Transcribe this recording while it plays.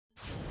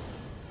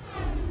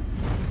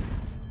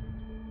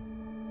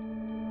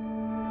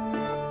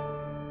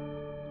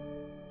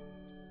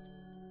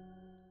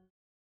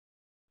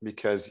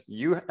because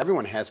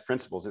everyone has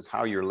principles. It's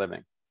how you're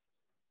living.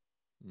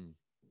 Mm.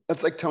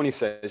 That's like Tony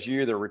says,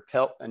 you either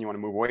repel and you want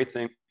to move away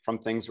from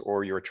things,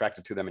 or you're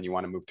attracted to them and you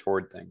want to move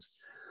toward things.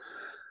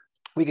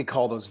 We could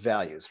call those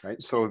values,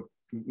 right? So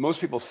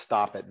most people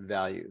stop at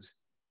values,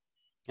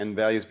 and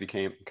values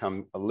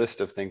become a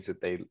list of things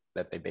that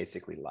they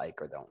basically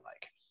like or don't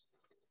like.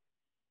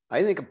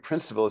 I think a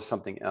principle is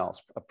something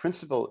else. A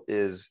principle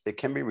it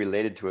can be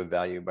related to a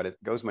value, but it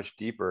goes much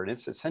deeper. And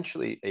it's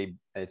essentially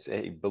it's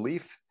a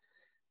belief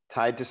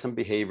tied to some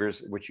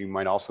behaviors, which you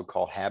might also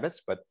call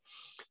habits, but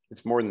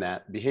it's more than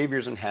that.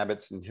 Behaviors and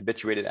habits and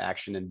habituated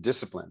action and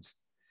disciplines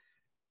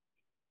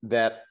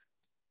that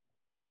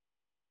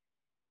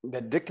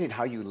dictate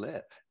how you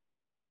live,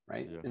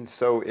 right? Yeah. And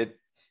so it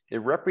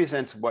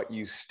represents what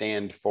you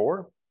stand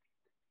for,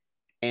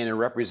 and it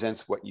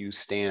represents what you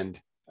stand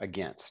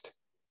against.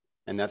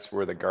 And that's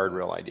where the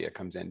guardrail idea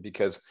comes in,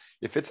 because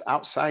if it's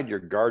outside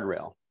your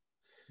guardrail,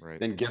 right,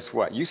 then guess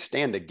what? You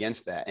stand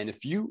against that. And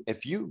if you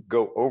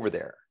go over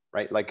there,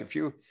 right? Like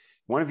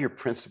one of your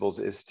principles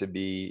is to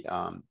be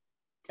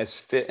as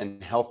fit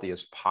and healthy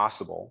as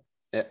possible,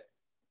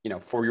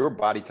 for your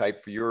body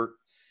type, for your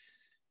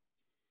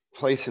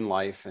place in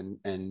life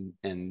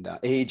and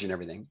age and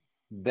everything,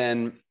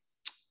 then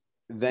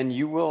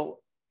you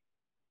will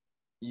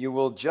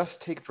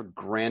just take for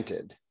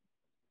granted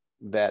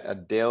that a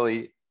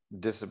daily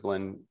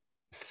disciplined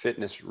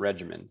fitness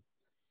regimen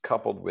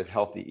coupled with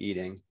healthy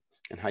eating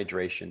and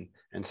hydration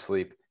and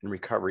sleep and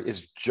recovery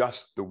is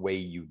just the way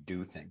you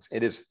do things.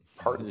 It is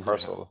part and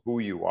parcel of who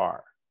you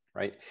are,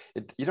 right?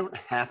 You don't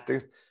have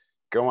to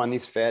go on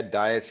these fad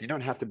diets. You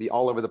don't have to be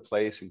all over the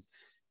place. And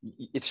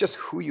it's just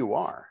who you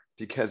are,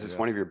 because it's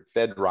one of your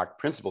bedrock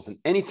principles. And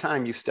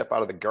anytime you step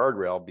out of the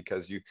guardrail,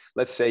 because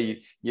let's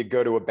say you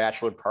go to a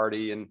bachelor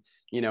party and,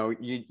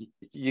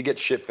 you get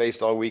shit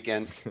faced all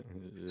weekend.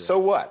 So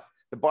what?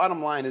 The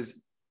bottom line is,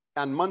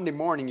 on Monday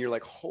morning, you're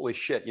like, holy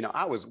shit,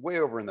 I was way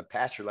over in the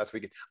pasture last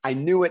weekend. I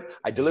knew it.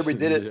 I deliberately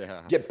did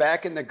it. Get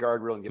back in the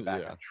guardrail and get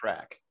back on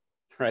track,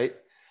 right?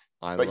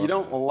 But you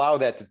don't allow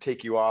that to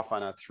take you off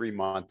on a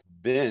 3-month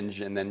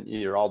binge, and then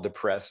you're all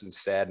depressed and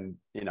sad and,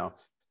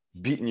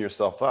 beating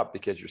yourself up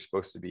because you're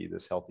supposed to be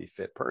this healthy,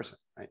 fit person,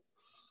 right?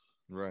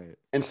 Right.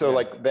 And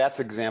so that's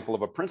an example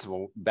of a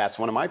principle. That's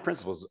one of my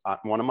principles.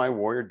 One of my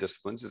warrior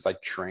disciplines is I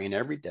train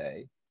every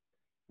day,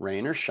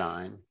 rain or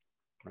shine,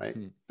 right?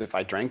 If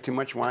I drank too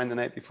much wine the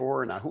night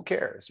before, now who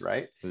cares,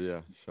 right?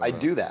 Yeah. I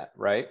do that,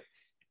 right?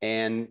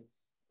 And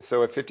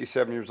so at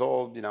 57 years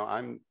old,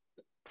 I'm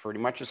pretty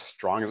much as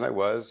strong as I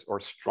was, or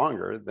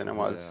stronger than I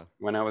was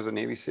when I was a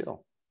Navy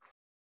SEAL.